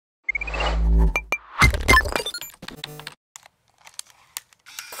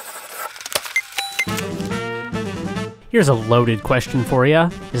Here's a loaded question for you.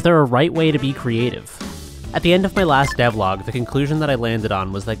 Is there a right way to be creative? At the end of my last devlog, the conclusion that I landed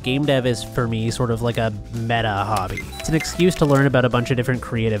on was that game dev is, for me, sort of like a meta hobby. It's an excuse to learn about a bunch of different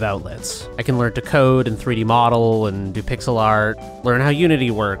creative outlets. I can learn to code and 3D model and do pixel art, learn how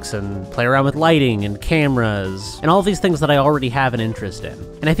Unity works, and play around with lighting and cameras, and all of these things that I already have an interest in.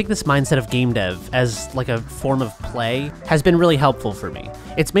 And I think this mindset of game dev as like a form of play has been really helpful for me.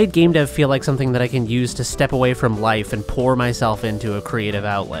 It's made game dev feel like something that I can use to step away from life and pour myself into a creative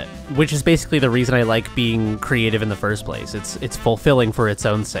outlet, which is basically the reason I like being creative in the first place. It's fulfilling for its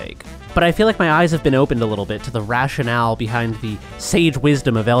own sake. But I feel like my eyes have been opened a little bit to the rationale behind the sage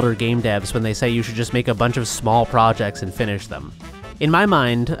wisdom of elder game devs when they say you should just make a bunch of small projects and finish them. In my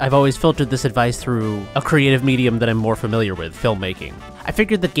mind, I've always filtered this advice through a creative medium that I'm more familiar with, filmmaking. I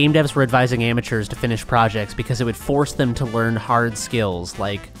figured that game devs were advising amateurs to finish projects because it would force them to learn hard skills,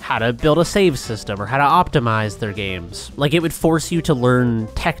 like how to build a save system or how to optimize their games. Like it would force you to learn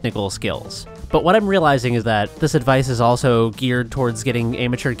technical skills. But what I'm realizing is that this advice is also geared towards getting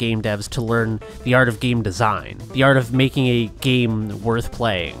amateur game devs to learn the art of game design, the art of making a game worth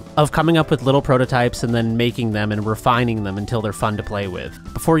playing, of coming up with little prototypes and then making them and refining them until they're fun to play with,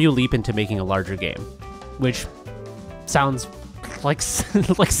 before you leap into making a larger game. Which sounds like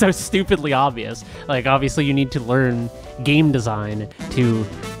so stupidly obvious. Like, obviously you need to learn game design to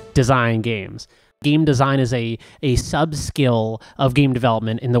design games. Game design is a sub-skill of game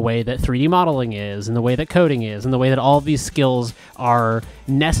development in the way that 3D modeling is, in the way that coding is, in the way that all of these skills are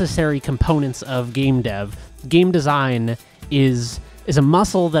necessary components of game dev. Game design is a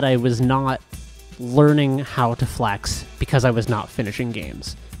muscle that I was not learning how to flex because I was not finishing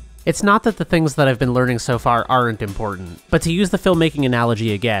games. It's not that the things that I've been learning so far aren't important, but to use the filmmaking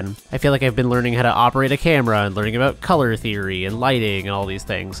analogy again, I feel like I've been learning how to operate a camera and learning about color theory and lighting and all these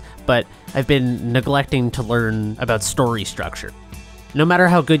things, but I've been neglecting to learn about story structure. No matter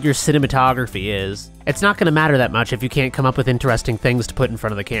how good your cinematography is, it's not going to matter that much if you can't come up with interesting things to put in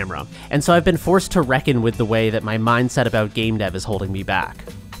front of the camera. And so I've been forced to reckon with the way that my mindset about game dev is holding me back.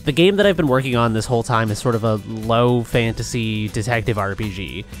 The game that I've been working on this whole time is sort of a low fantasy detective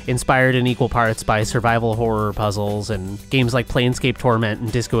RPG, inspired in equal parts by survival horror puzzles and games like Planescape Torment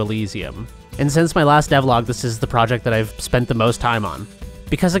and Disco Elysium. And since my last devlog, this is the project that I've spent the most time on.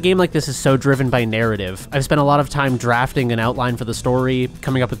 Because a game like this is so driven by narrative, I've spent a lot of time drafting an outline for the story,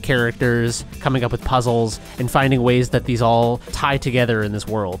 coming up with characters, coming up with puzzles, and finding ways that these all tie together in this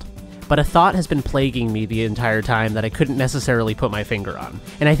world. But a thought has been plaguing me the entire time that I couldn't necessarily put my finger on,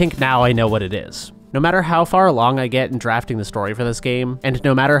 and I think now I know what it is. No matter how far along I get in drafting the story for this game, and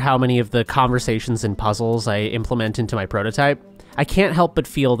no matter how many of the conversations and puzzles I implement into my prototype, I can't help but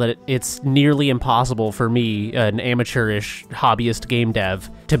feel that it's nearly impossible for me, an amateurish hobbyist game dev,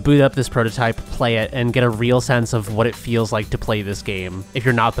 to boot up this prototype, play it, and get a real sense of what it feels like to play this game if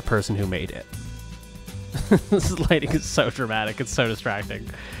you're not the person who made it. This lighting is so dramatic, it's so distracting.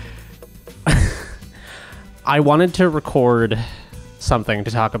 I wanted to record something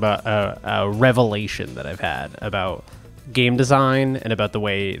to talk about a revelation that I've had about game design and about the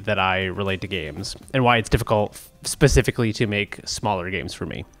way that I relate to games and why it's difficult specifically to make smaller games for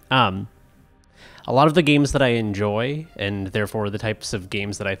me. A lot of the games that I enjoy, and therefore the types of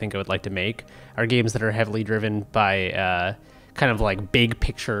games that I think I would like to make, are games that are heavily driven by kind of like big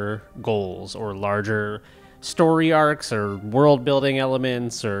picture goals or larger story arcs or world building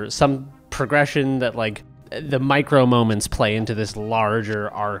elements or some progression that like the micro moments play into this larger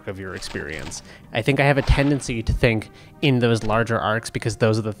arc of your experience. I think I have a tendency to think in those larger arcs because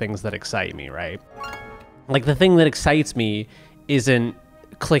those are the things that excite me, right? Like the thing that excites me isn't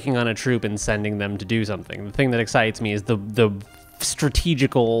clicking on a troop and sending them to do something. The thing that excites me is the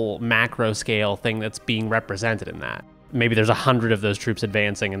strategical macro scale thing that's being represented in that. Maybe there's 100 of those troops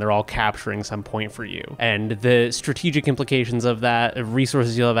advancing and they're all capturing some point for you. And the strategic implications of that,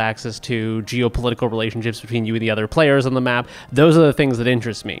 resources you'll have access to, geopolitical relationships between you and the other players on the map, those are the things that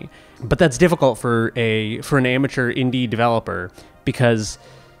interest me. But that's difficult for an amateur indie developer, because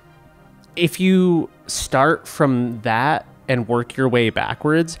if you start from that and work your way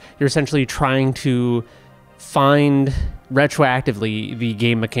backwards, you're essentially trying to find retroactively the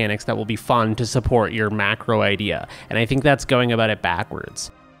game mechanics that will be fun to support your macro idea. And I think that's going about it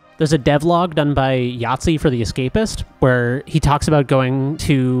backwards. There's a devlog done by Yahtzee for The Escapist, where he talks about going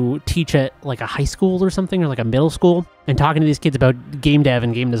to teach at like a high school or something, or like a middle school, and talking to these kids about game dev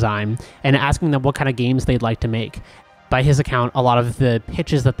and game design, and asking them what kind of games they'd like to make. by his account, a lot of the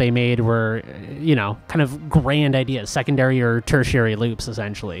pitches that they made were, you know, kind of grand ideas, secondary or tertiary loops,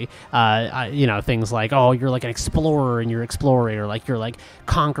 essentially. You know, things like, oh, you're like an explorer and you're exploring, or like you're like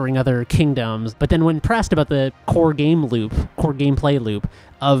conquering other kingdoms. But then when pressed about the core gameplay loop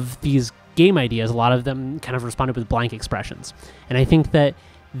of these game ideas, a lot of them kind of responded with blank expressions. And I think that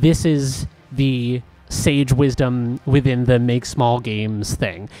this is the sage wisdom within the make small games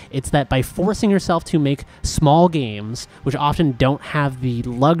thing. It's that by forcing yourself to make small games, which often don't have the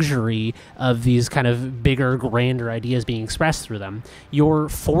luxury of these kind of bigger, grander ideas being expressed through them, you're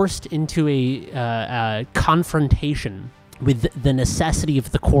forced into a confrontation with the necessity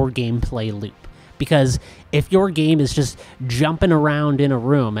of the core gameplay loop. Because if your game is just jumping around in a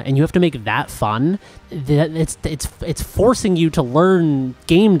room and you have to make that fun, it's forcing you to learn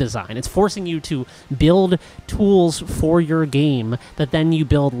game design. It's forcing you to build tools for your game that then you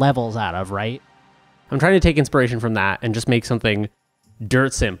build levels out of, right? I'm trying to take inspiration from that and just make something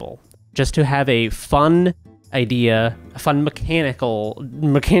dirt simple. Just to have a fun idea, a fun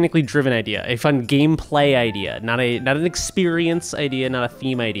mechanically driven idea, a fun gameplay idea, not an experience idea, not a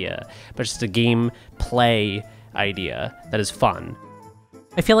theme idea, but just a gameplay idea that is fun.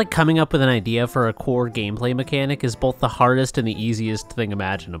 I feel like coming up with an idea for a core gameplay mechanic is both the hardest and the easiest thing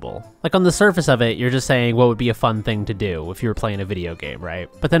imaginable. Like on the surface of it, you're just saying what would be a fun thing to do if you were playing a video game, right?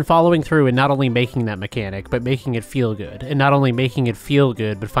 But then following through and not only making that mechanic, but making it feel good. And not only making it feel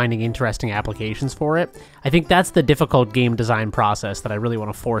good, but finding interesting applications for it. I think that's the difficult game design process that I really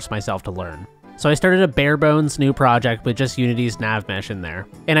want to force myself to learn. So I started a bare bones new project with just Unity's nav mesh in there.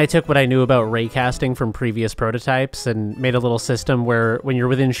 And I took what I knew about raycasting from previous prototypes and made a little system where when you're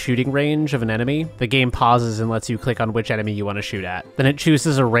within shooting range of an enemy, the game pauses and lets you click on which enemy you want to shoot at. Then it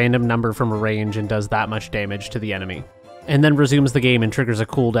chooses a random number from a range and does that much damage to the enemy. And then resumes the game and triggers a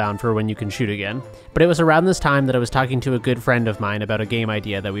cooldown for when you can shoot again. But it was around this time that I was talking to a good friend of mine about a game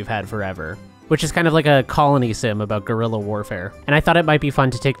idea that we've had forever, which is kind of like a colony sim about guerrilla warfare. And I thought it might be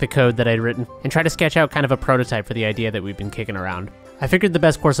fun to take the code that I'd written and try to sketch out kind of a prototype for the idea that we've been kicking around. I figured the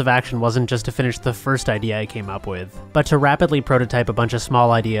best course of action wasn't just to finish the first idea I came up with, but to rapidly prototype a bunch of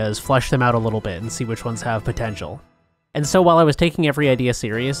small ideas, flesh them out a little bit, and see which ones have potential. And so while I was taking every idea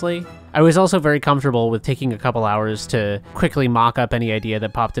seriously, I was also very comfortable with taking a couple hours to quickly mock up any idea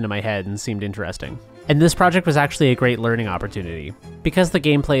that popped into my head and seemed interesting. And this project was actually a great learning opportunity. Because the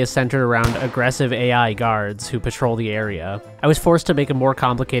gameplay is centered around aggressive AI guards who patrol the area, I was forced to make a more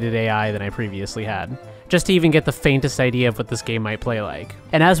complicated AI than I previously had, just to even get the faintest idea of what this game might play like.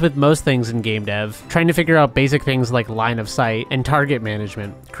 And as with most things in game dev, trying to figure out basic things like line of sight and target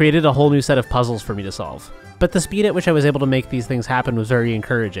management created a whole new set of puzzles for me to solve. But the speed at which I was able to make these things happen was very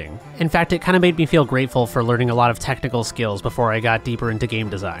encouraging. In fact, it kind of made me feel grateful for learning a lot of technical skills before I got deeper into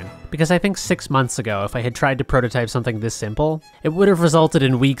game design. Because I think 6 months ago, if I had tried to prototype something this simple, it would have resulted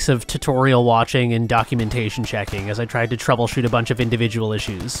in weeks of tutorial watching and documentation checking as I tried to troubleshoot a bunch of individual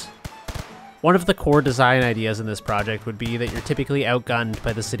issues. One of the core design ideas in this project would be that you're typically outgunned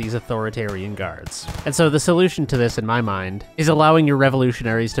by the city's authoritarian guards. And so the solution to this, in my mind, is allowing your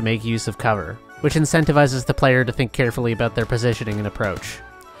revolutionaries to make use of cover, which incentivizes the player to think carefully about their positioning and approach.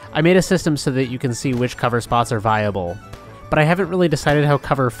 I made a system so that you can see which cover spots are viable, but I haven't really decided how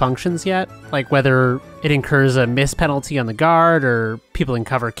cover functions yet, like whether it incurs a miss penalty on the guard, or people in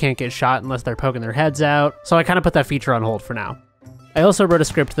cover can't get shot unless they're poking their heads out, so I kind of put that feature on hold for now. I also wrote a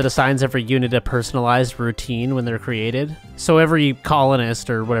script that assigns every unit a personalized routine when they're created. So every colonist,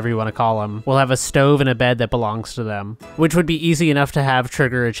 or whatever you want to call them, will have a stove and a bed that belongs to them, which would be easy enough to have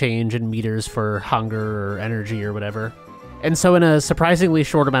trigger a change in meters for hunger or energy or whatever. And so in a surprisingly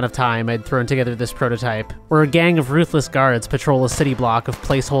short amount of time, I'd thrown together this prototype, where a gang of ruthless guards patrol a city block of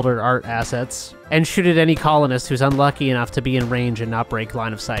placeholder art assets, and shoot at any colonist who's unlucky enough to be in range and not break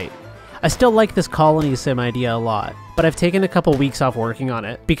line of sight. I still like this colony sim idea a lot, but I've taken a couple weeks off working on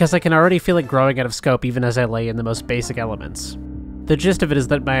it, because I can already feel it growing out of scope even as I lay in the most basic elements. The gist of it is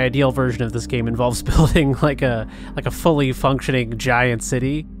that my ideal version of this game involves building like a fully functioning giant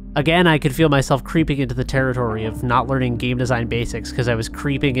city. Again, I could feel myself creeping into the territory of not learning game design basics because I was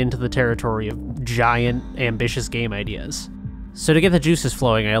creeping into the territory of giant, ambitious game ideas. So to get the juices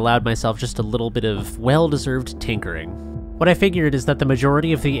flowing, I allowed myself just a little bit of well-deserved tinkering. What I figured is that the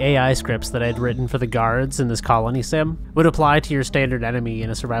majority of the AI scripts that I'd written for the guards in this colony sim would apply to your standard enemy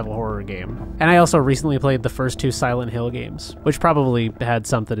in a survival horror game. And I also recently played the first 2 Silent Hill games, which probably had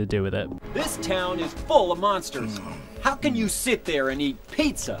something to do with it. This town is full of monsters. How can you sit there and eat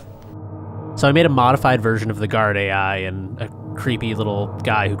pizza? So I made a modified version of the guard AI and a creepy little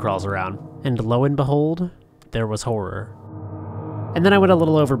guy who crawls around. And lo and behold, there was horror. And then I went a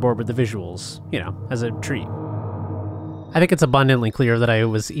little overboard with the visuals, you know, as a treat. I think it's abundantly clear that I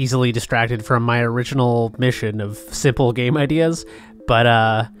was easily distracted from my original mission of simple game ideas,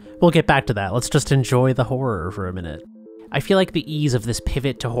 but we'll get back to that. Let's just enjoy the horror for a minute. I feel like the ease of this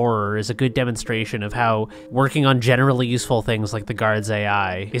pivot to horror is a good demonstration of how working on generally useful things like the guard's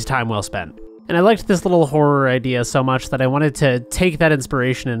AI is time well spent. And I liked this little horror idea so much that I wanted to take that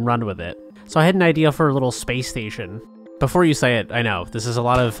inspiration and run with it. So I had an idea for a little space station. Before you say it, I know, this is a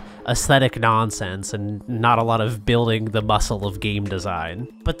lot of aesthetic nonsense and not a lot of building the muscle of game design.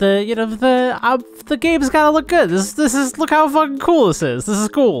 But the game's gotta look good. This is, look how fucking cool this is. This is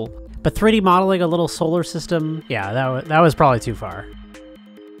cool. But 3D modeling a little solar system, yeah, that was probably too far.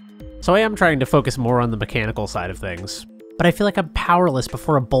 So I am trying to focus more on the mechanical side of things. But I feel like I'm powerless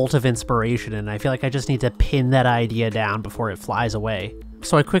before a bolt of inspiration, and I feel like I just need to pin that idea down before it flies away.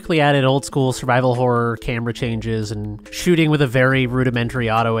 So I quickly added old school survival horror camera changes and shooting with a very rudimentary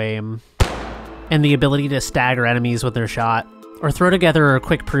auto aim, and the ability to stagger enemies with their shot, or throw together a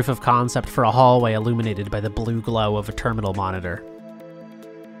quick proof of concept for a hallway illuminated by the blue glow of a terminal monitor.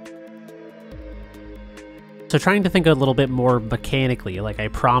 So trying to think a little bit more mechanically, like I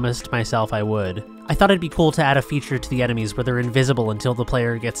promised myself I would, I thought it'd be cool to add a feature to the enemies where they're invisible until the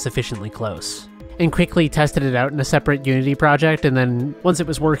player gets sufficiently close. And quickly tested it out in a separate Unity project, and then once it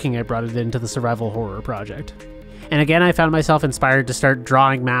was working, I brought it into the survival horror project. And again, I found myself inspired to start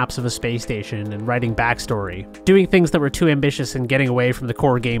drawing maps of a space station and writing backstory, doing things that were too ambitious and getting away from the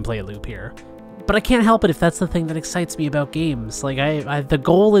core gameplay loop here. But I can't help it if that's the thing that excites me about games. Like, the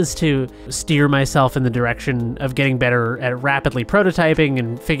goal is to steer myself in the direction of getting better at rapidly prototyping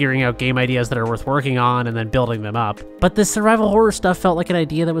and figuring out game ideas that are worth working on and then building them up. But this survival horror stuff felt like an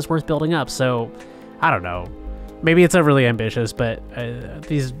idea that was worth building up, so I don't know. Maybe it's overly ambitious, but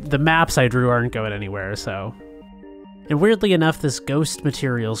the maps I drew aren't going anywhere, so. And weirdly enough, this ghost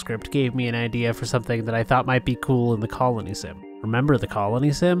material script gave me an idea for something that I thought might be cool in the Colony Sim. Remember the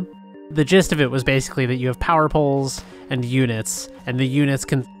Colony Sim? The gist of it was basically that you have power poles and units, and the units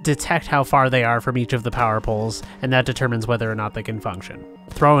can detect how far they are from each of the power poles, and that determines whether or not they can function.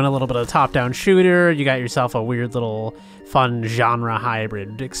 Throw in a little bit of top-down shooter, you got yourself a weird little fun genre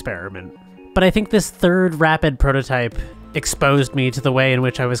hybrid experiment. But I think this third rapid prototype exposed me to the way in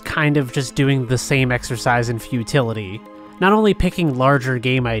which I was kind of just doing the same exercise in Futility. Not only picking larger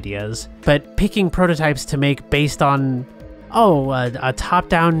game ideas, but picking prototypes to make based on a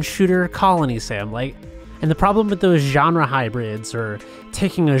top-down shooter colony sim, and the problem with those genre hybrids, or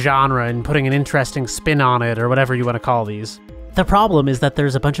taking a genre and putting an interesting spin on it, or whatever you want to call these, the problem is that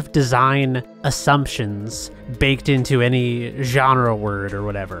there's a bunch of design assumptions baked into any genre word or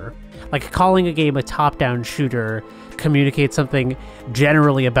whatever. Like, calling a game a top-down shooter communicates something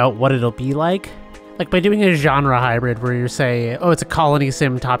generally about what it'll be like. Like, by doing a genre hybrid where you say, oh, it's a colony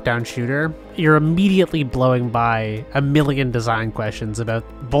sim top-down shooter, you're immediately blowing by a million design questions about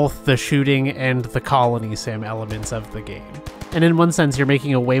both the shooting and the colony sim elements of the game. And in one sense, you're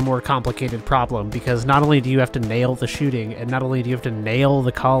making a way more complicated problem, because not only do you have to nail the shooting, and not only do you have to nail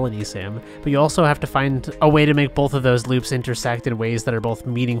the colony sim, but you also have to find a way to make both of those loops intersect in ways that are both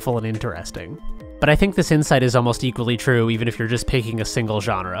meaningful and interesting. But I think this insight is almost equally true even if you're just picking a single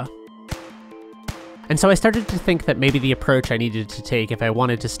genre. And so I started to think that maybe the approach I needed to take if I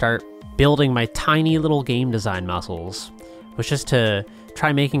wanted to start building my tiny little game design muscles was just to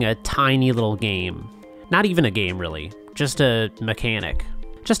try making a tiny little game. Not even a game, really. Just a mechanic.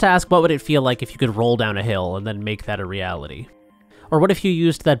 Just to ask what would it feel like if you could roll down a hill and then make that a reality? Or what if you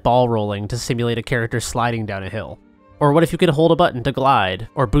used that ball rolling to simulate a character sliding down a hill? Or what if you could hold a button to glide,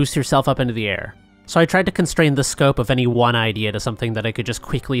 or boost yourself up into the air? So I tried to constrain the scope of any one idea to something that I could just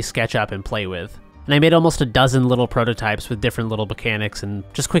quickly sketch up and play with. And I made almost a dozen little prototypes with different little mechanics and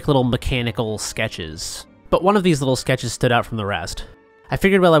just quick little mechanical sketches. But one of these little sketches stood out from the rest. I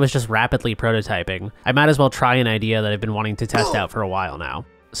figured while I was just rapidly prototyping, I might as well try an idea that I've been wanting to test out for a while now.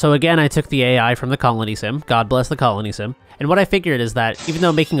 So again, I took the AI from the Colony Sim, God bless the Colony Sim, and what I figured is that even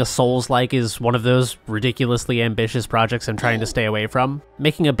though making a Souls-like is one of those ridiculously ambitious projects I'm trying to stay away from,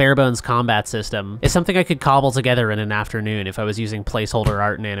 making a bare-bones combat system is something I could cobble together in an afternoon if I was using placeholder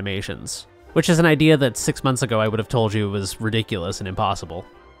art and animations. Which is an idea that 6 months ago I would have told you was ridiculous and impossible.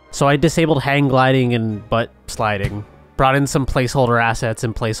 So I disabled hang gliding and butt sliding, brought in some placeholder assets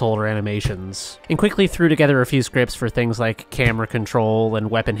and placeholder animations, and quickly threw together a few scripts for things like camera control and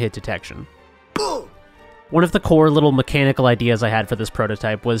weapon hit detection. One of the core little mechanical ideas I had for this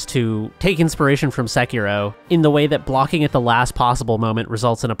prototype was to take inspiration from Sekiro in the way that blocking at the last possible moment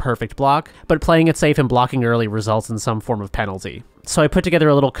results in a perfect block, but playing it safe and blocking early results in some form of penalty. So I put together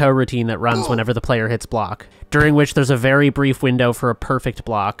a little coroutine that runs whenever the player hits block, during which there's a very brief window for a perfect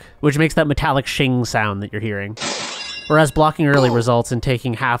block, which makes that metallic shing sound that you're hearing. whereas blocking early results in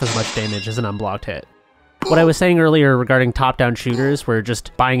taking half as much damage as an unblocked hit. What I was saying earlier regarding top-down shooters, where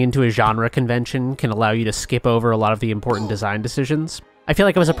just buying into a genre convention can allow you to skip over a lot of the important design decisions, I feel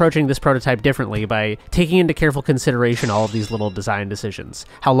like I was approaching this prototype differently by taking into careful consideration all of these little design decisions.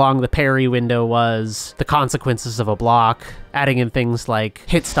 How long the parry window was, the consequences of a block, adding in things like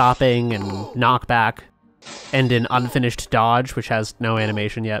hit stopping and knockback, and an unfinished dodge, which has no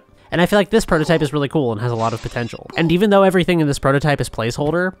animation yet. And I feel like this prototype is really cool and has a lot of potential. And even though everything in this prototype is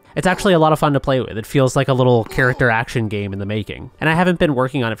placeholder, it's actually a lot of fun to play with. It feels like a little character action game in the making. And I haven't been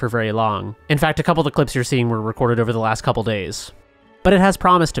working on it for very long. In fact, a couple of the clips you're seeing were recorded over the last couple days. But it has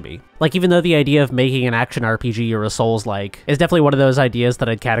promise to be. Like, even though the idea of making an action RPG or a Souls-like is definitely one of those ideas that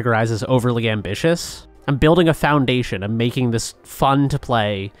I'd categorize as overly ambitious, I'm building a foundation. I'm making this fun to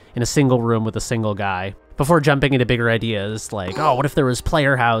play in a single room with a single guy, before jumping into bigger ideas like, oh, what if there was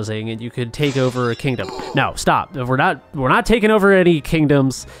player housing and you could take over a kingdom? No, stop. We're not taking over any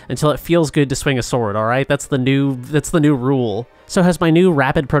kingdoms until it feels good to swing a sword, all right? That's the new rule. So has my new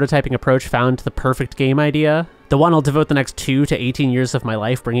rapid prototyping approach found the perfect game idea? The one I'll devote the next 2 to 18 years of my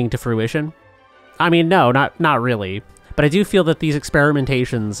life bringing to fruition? I mean, no, not really. But I do feel that these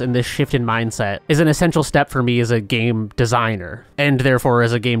experimentations and this shift in mindset is an essential step for me as a game designer, and therefore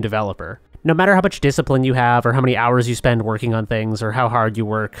as a game developer. No matter how much discipline you have, or how many hours you spend working on things, or how hard you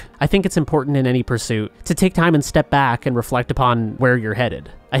work, I think it's important in any pursuit to take time and step back and reflect upon where you're headed.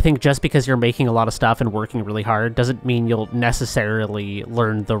 I think just because you're making a lot of stuff and working really hard doesn't mean you'll necessarily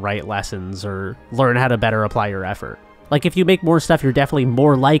learn the right lessons or learn how to better apply your effort. Like, if you make more stuff, you're definitely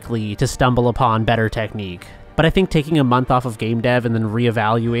more likely to stumble upon better technique. But I think taking a month off of game dev and then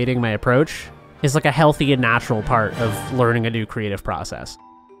reevaluating my approach is like a healthy and natural part of learning a new creative process.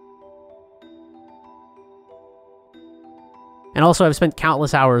 And also, I've spent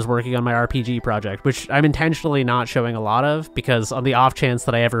countless hours working on my RPG project, which I'm intentionally not showing a lot of, because on the off chance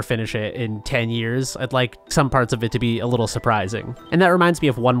that I ever finish it in 10 years, I'd like some parts of it to be a little surprising. And that reminds me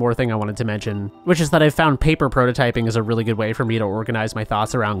of one more thing I wanted to mention, which is that I've found paper prototyping is a really good way for me to organize my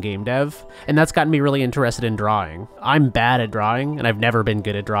thoughts around game dev, and that's gotten me really interested in drawing. I'm bad at drawing, and I've never been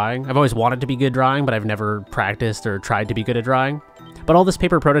good at drawing. I've always wanted to be good at drawing, but I've never practiced or tried to be good at drawing. But all this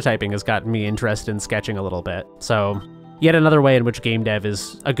paper prototyping has gotten me interested in sketching a little bit, so yet another way in which game dev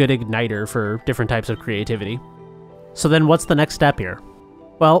is a good igniter for different types of creativity. So then what's the next step here?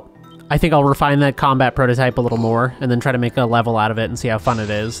 Well, I think I'll refine that combat prototype a little more, and then try to make a level out of it and see how fun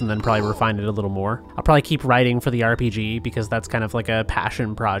it is, and then probably refine it a little more. I'll probably keep writing for the RPG, because that's kind of like a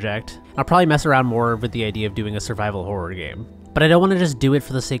passion project. I'll probably mess around more with the idea of doing a survival horror game. But I don't want to just do it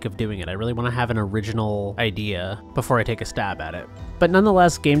for the sake of doing it. I really want to have an original idea before I take a stab at it. But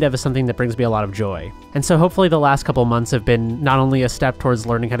nonetheless, game dev is something that brings me a lot of joy. And so hopefully the last couple months have been not only a step towards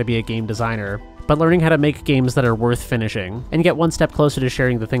learning how to be a game designer, but learning how to make games that are worth finishing, and get one step closer to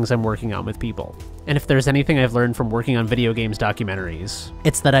sharing the things I'm working on with people. And if there's anything I've learned from working on video games documentaries,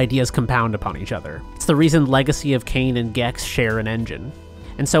 it's that ideas compound upon each other. It's the reason Legacy of Kain and Gex share an engine.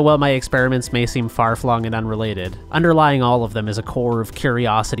 And so while my experiments may seem far-flung and unrelated, underlying all of them is a core of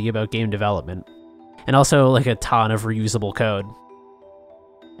curiosity about game development, and also like a ton of reusable code.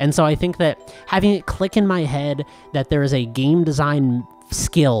 And so I think that having it click in my head that there is a game design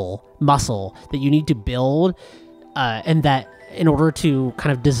skill, muscle, that you need to build, and that in order to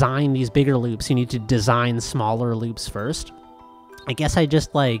kind of design these bigger loops, you need to design smaller loops first. I guess I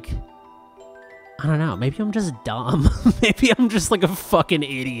just like, I don't know, maybe I'm just dumb. Maybe I'm just like a fucking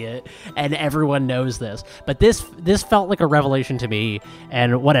idiot and everyone knows this. But this felt like a revelation to me,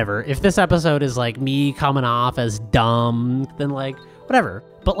 and whatever. If this episode is like me coming off as dumb, then like, whatever.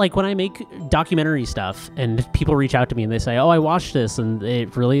 But like when I make documentary stuff and people reach out to me and they say, oh, I watched this and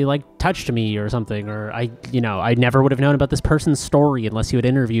it really like touched me or something, or I never would have known about this person's story unless you had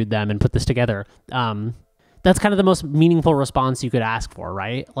interviewed them and put this together. That's kind of the most meaningful response you could ask for,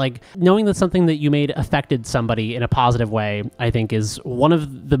 right? Like, knowing that something that you made affected somebody in a positive way, I think is one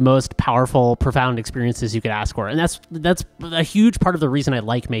of the most powerful, profound experiences you could ask for. And that's a huge part of the reason I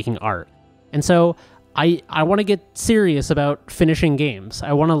like making art. And so I want to get serious about finishing games.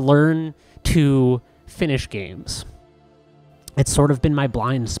 I want to learn to finish games. It's sort of been my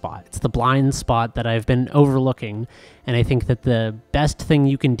blind spot. It's the blind spot that I've been overlooking. And I think that the best thing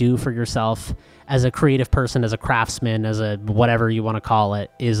you can do for yourself as a creative person, as a craftsman, as a whatever you want to call it,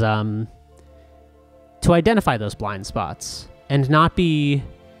 is to identify those blind spots and not be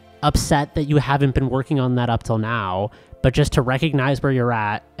upset that you haven't been working on that up till now, but just to recognize where you're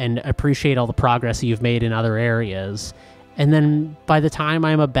at and appreciate all the progress you've made in other areas. And then by the time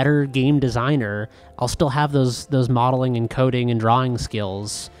I'm a better game designer, I'll still have those modeling and coding and drawing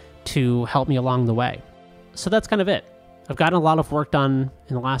skills to help me along the way. So that's kind of it. I've gotten a lot of work done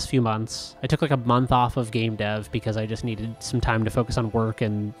in the last few months. I took like a month off of game dev because I just needed some time to focus on work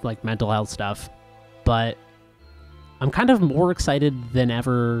and like mental health stuff. But I'm kind of more excited than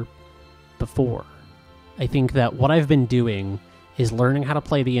ever before. I think that what I've been doing is learning how to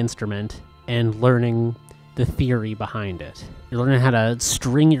play the instrument and learning the theory behind it. You're learning how to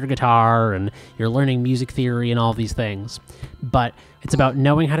string your guitar and you're learning music theory and all these things. But it's about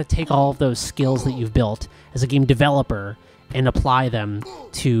knowing how to take all of those skills that you've built as a game developer and apply them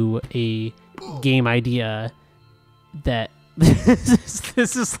to a game idea that this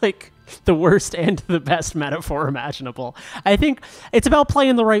is like the worst and the best metaphor imaginable. I think it's about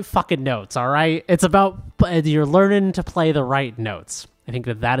playing the right fucking notes, all right? It's about you're learning to play the right notes. I think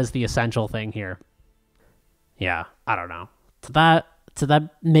that is the essential thing here. Yeah, I don't know. Did that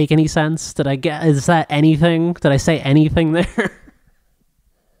make any sense? Is that anything? Did I say anything there?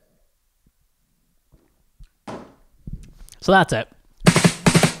 So that's it.